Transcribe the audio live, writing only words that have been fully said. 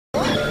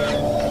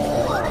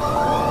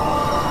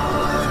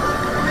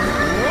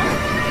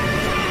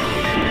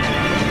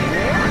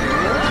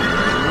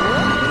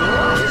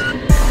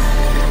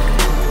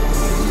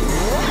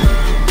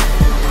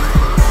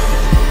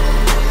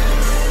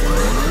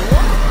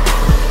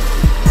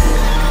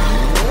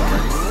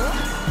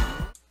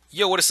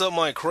Yo, what is up,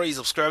 my crazy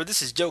subscriber?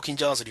 This is Joe King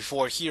Johnson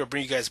 4 here,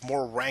 bring you guys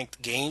more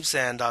ranked games.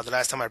 And the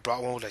last time I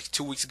brought one was like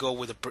 2 weeks ago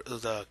with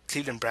the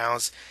Cleveland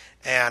Browns,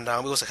 and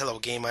it was a hell of a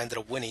game. I ended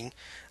up winning,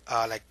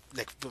 like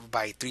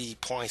by 3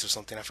 points or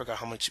something. I forgot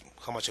how much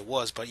it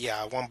was, but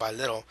yeah, I won by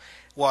little.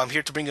 Well, I'm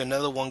here to bring you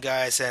another one,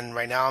 guys, and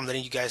right now I'm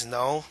letting you guys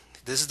know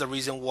this is the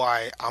reason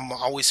why I'm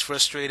always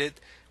frustrated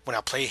when I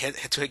play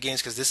head-to-head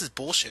games, because this is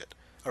bullshit.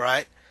 All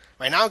right,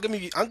 right now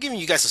I'm giving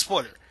you guys a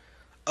spoiler.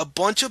 A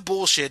bunch of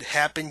bullshit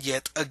happened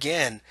yet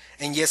again.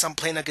 And yes, I'm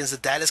playing against the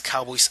Dallas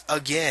Cowboys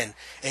again.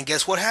 And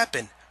guess what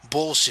happened?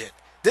 Bullshit.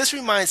 This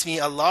reminds me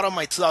a lot of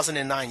my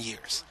 2009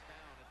 years.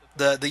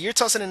 The year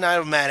 2009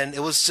 of Madden,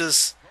 it was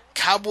just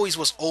Cowboys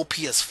was OP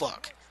as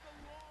fuck.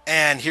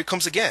 And here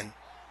comes again.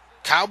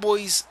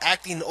 Cowboys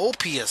acting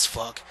OP as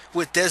fuck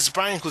with Des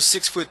Bryant, who's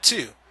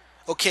 6'2".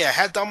 Okay, I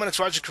had Dominic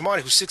Roger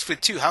Cromartie, who's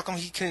 6'2". How come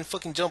he couldn't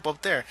fucking jump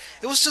up there?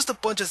 It was just a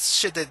bunch of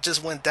shit that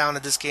just went down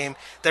in this game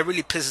that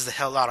really pisses the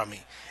hell out of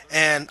me.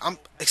 And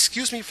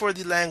excuse me for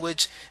the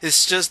language.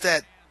 It's just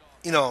that,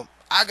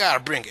 I gotta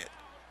bring it.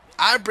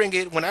 I bring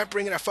it. When I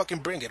bring it, I fucking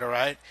bring it,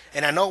 alright?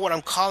 And I know what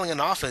I'm calling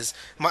an offense.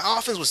 My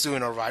offense was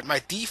doing alright.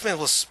 My defense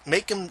was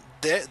making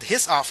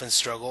his offense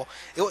struggle.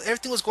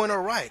 Everything was going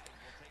alright.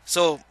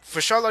 So, for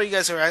sure, a lot of you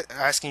guys are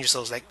asking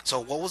yourselves, like, so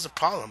what was the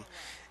problem?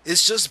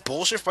 It's just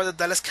bullshit for the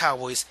Dallas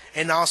Cowboys,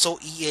 and also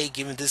EA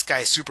giving this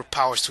guy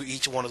superpowers to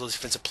each one of those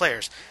defensive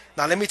players.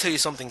 Now, let me tell you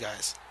something,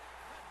 guys.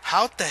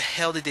 How the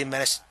hell did they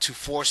manage to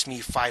force me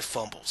 5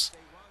 fumbles?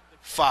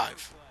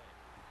 5.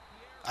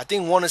 I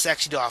think one is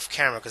actually off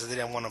camera because I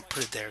didn't want to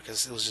put it there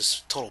because it was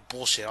just total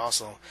bullshit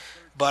also.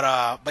 But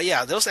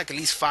yeah, there was like at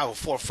least 5 or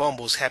 4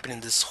 fumbles happening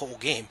this whole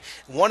game.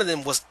 One of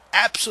them was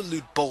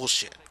absolute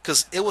bullshit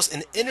because it was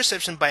an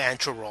interception by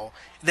Antro Roll.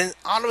 Then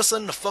all of a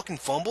sudden, the fucking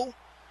fumble?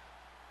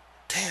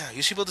 Damn,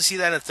 you should be able to see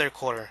that in the third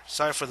quarter.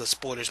 Sorry for the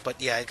spoilers, but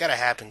yeah, it gotta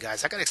happen,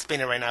 guys. I gotta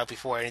explain it right now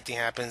before anything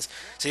happens,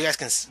 so you guys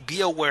can be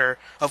aware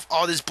of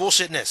all this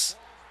bullshitness.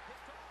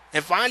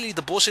 And finally,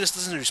 the bullshitness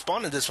doesn't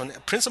respond to this one.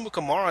 Prince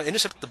Mukamara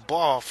intercepted the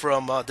ball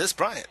from Des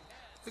Bryant.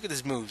 Look at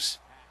his moves.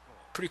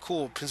 Pretty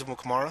cool, Prince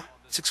Mukamara.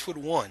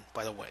 6'1",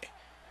 by the way.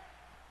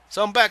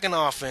 So I'm back in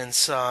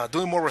offense,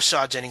 doing more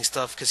Rashad Jennings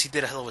stuff because he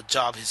did a hell of a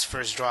job his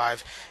first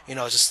drive.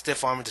 Just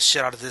stiff arming the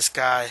shit out of this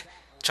guy,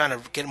 trying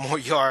to get more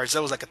yards.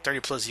 That was like a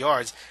 30+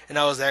 yards, and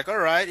I was like, all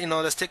right,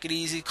 let's take it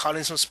easy,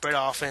 calling some spread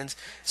offense.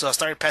 So I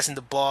started passing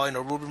the ball.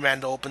 Ruben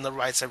Randle opened the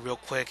right side real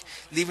quick,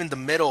 leaving the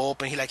middle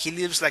open. He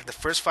leaves like the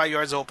first 5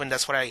 yards open.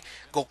 That's what I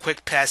go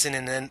quick passing,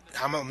 and then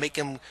I'm gonna make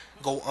him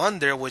go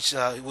under, which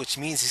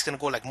means he's gonna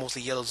go like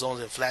mostly yellow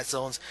zones and flat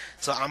zones.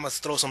 So I'm gonna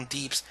throw some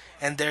deeps,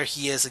 and there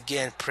he is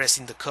again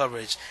pressing the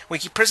coverage. When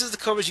he presses the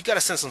coverage, you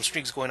gotta send some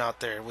streaks going out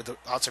there with the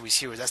outside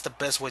receivers. That's the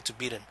best way to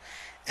beat him.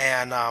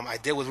 And I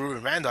did with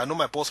Ruben Randle. I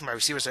know both of my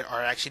receivers can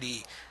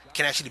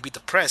actually beat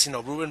the press.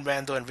 Ruben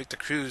Randle and Victor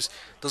Cruz,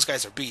 those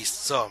guys are beasts.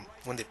 So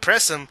when they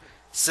press them,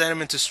 send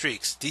them into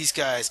streaks. These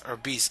guys are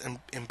beasts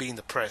in beating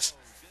the press.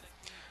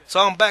 So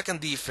I'm back in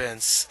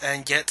defense,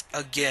 and yet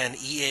again,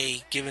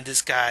 EA giving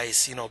these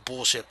guys,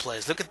 bullshit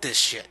plays. Look at this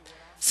shit.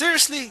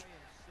 Seriously?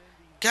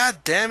 God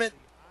damn it.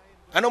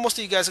 I know most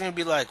of you guys are going to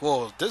be like,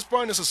 whoa, this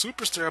Brian is a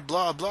superstar,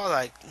 blah, blah.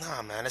 Like,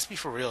 nah, man, let's be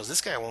for real. This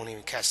guy won't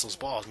even catch those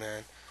balls,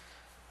 man.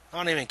 I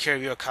don't even care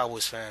if you're a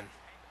Cowboys fan.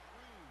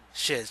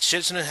 Shit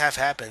shouldn't have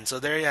happened. So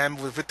there I am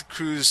with Victor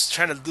Cruz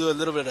trying to do a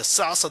little bit of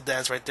salsa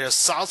dance right there.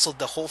 Salsa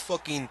the whole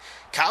fucking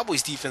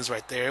Cowboys defense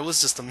right there. It was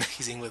just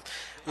amazing with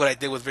what I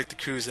did with Victor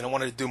Cruz, and I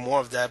wanted to do more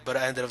of that, but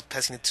I ended up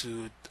passing it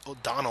to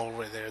O'Donnell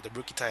over there, the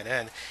rookie tight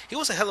end. He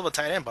was a hell of a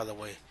tight end, by the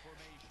way.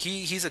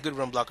 He's a good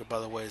run blocker, by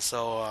the way.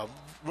 So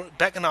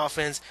back in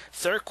offense,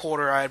 third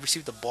quarter, I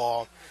received the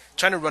ball,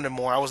 trying to run it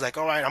more. I was like,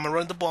 all right, I'm gonna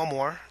run the ball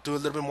more, do a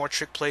little bit more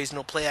trick plays,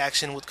 play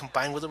action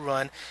combined with a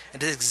run,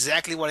 and that's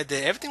exactly what I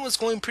did. Everything was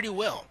going pretty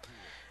well,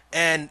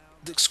 and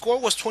the score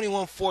was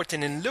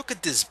 21-14. And look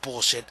at this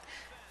bullshit.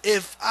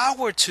 If I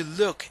were to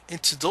look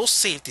into those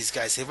safeties,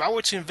 guys, if I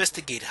were to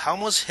investigate how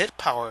much hit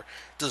power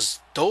does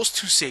those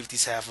 2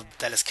 safeties have of the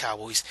Dallas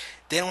Cowboys,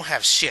 they don't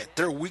have shit.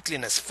 They're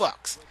weakling as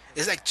fucks.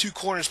 It's like 2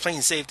 corners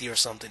playing safety or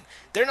something.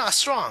 They're not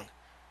strong.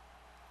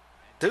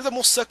 They're the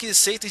most suckiest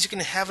safeties you can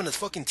have in the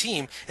fucking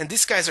team, and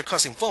these guys are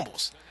causing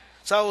fumbles.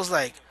 So I was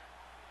like,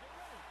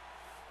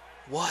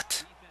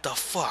 what the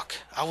fuck?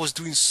 I was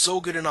doing so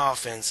good in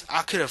offense.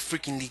 I could have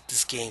freaking leaked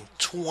this game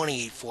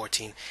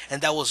 28-14,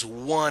 and that was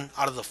 1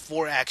 out of the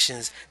 4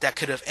 actions that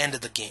could have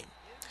ended the game.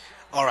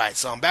 Alright,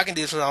 so I'm back in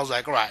defense. I was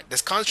like, alright,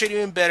 let's concentrate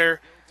even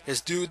better.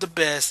 Let's do the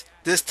best.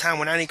 This time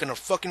we're not even going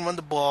to fucking run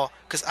the ball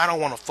because I don't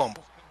want to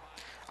fumble.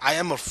 I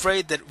am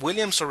afraid that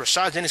Williams or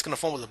Rashad Jennings is going to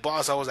fumble the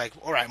ball, so I was like,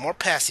 alright, more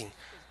passing.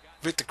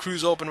 Victor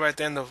Cruz open right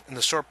there in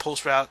the short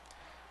post route,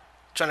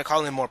 trying to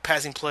call in more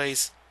passing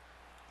plays.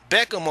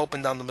 Beckham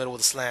open down the middle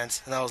with the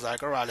slants, and I was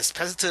like, alright, let's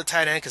pass it to the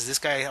tight end because this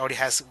guy already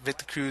has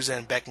Victor Cruz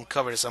and Beckham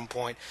covered at some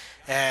point.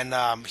 And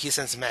he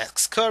sends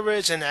max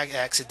coverage, and I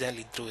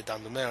accidentally threw it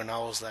down the middle, and I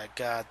was like,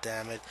 god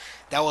damn it,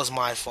 that was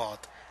my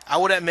fault. I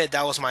would admit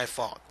that was my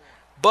fault.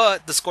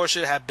 But the score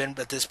should have been,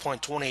 at this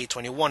point,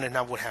 28-21, and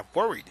I would have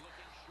worried.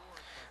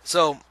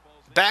 So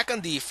back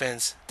on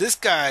defense, this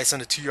guy's on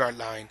the 2 yard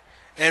line,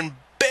 and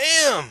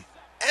bam,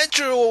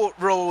 entry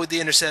roll with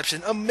the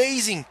interception,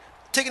 amazing,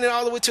 taking it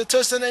all the way to a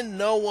touchdown and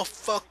no a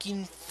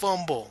fucking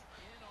fumble.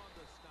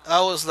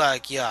 I was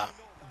like, yeah,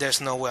 there's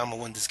no way I'm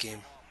gonna win this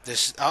game.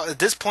 At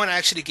this point, I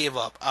actually gave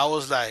up. I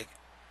was like,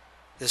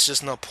 there's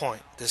just no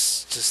point.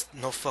 There's just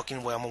no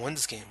fucking way I'm gonna win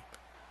this game.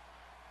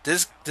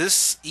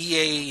 This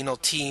EA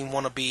team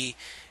wannabe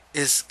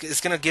is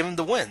gonna give him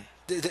the win.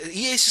 The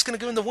EA is just gonna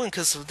give him the win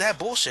because of that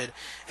bullshit.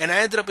 And I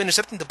ended up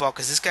intercepting the ball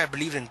because this guy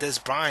believed in this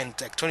Brian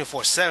like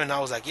 24/7. I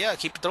was like, yeah,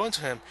 keep throwing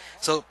to him.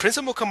 So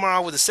Principal come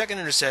around with the second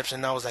interception.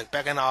 And I was like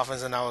back in the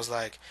offense, and I was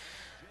like,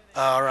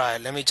 all right,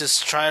 let me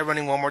just try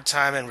running one more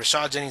time. And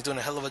Rashad Jennings doing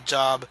a hell of a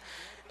job.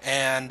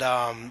 And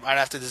right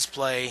after this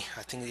play,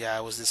 I think yeah,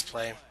 it was this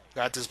play.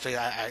 Right after this play,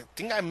 I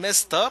think I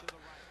messed up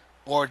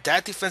or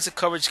that defensive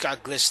coverage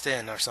got glitched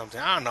in or something.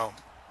 I don't know.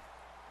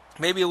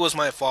 Maybe it was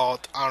my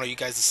fault. I don't know. You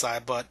guys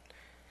decide. But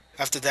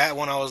after that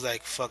one, I was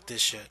like, fuck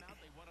this shit.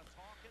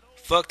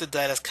 Fuck the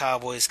Dallas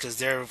Cowboys because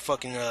they're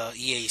fucking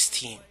EA's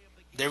team.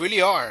 They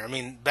really are. I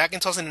mean, back in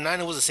 2009,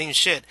 it was the same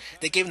shit.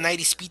 They gave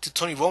 90 speed to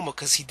Tony Romo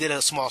because he did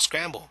a small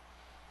scramble.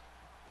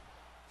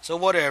 So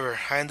whatever.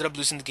 I ended up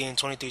losing the game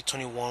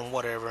 23-21.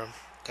 Whatever.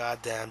 God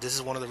damn. This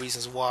is one of the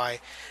reasons why,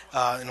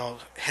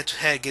 head to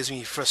head gives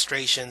me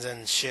frustrations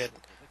and shit.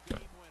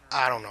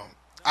 I don't know.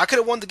 I could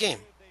have won the game.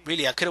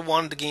 Really, I could have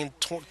won the game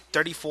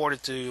 34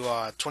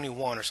 to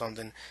 21 or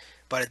something,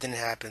 but it didn't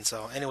happen.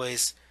 So,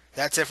 anyways,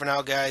 that's it for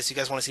now, guys. If you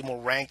guys want to see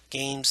more ranked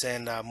games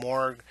and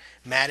more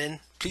Madden,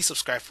 please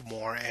subscribe for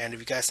more. And if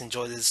you guys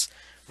enjoy this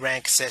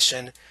rank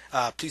session,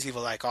 please leave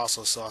a like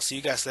also. So, I'll see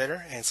you guys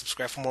later and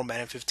subscribe for more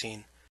Madden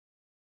 15.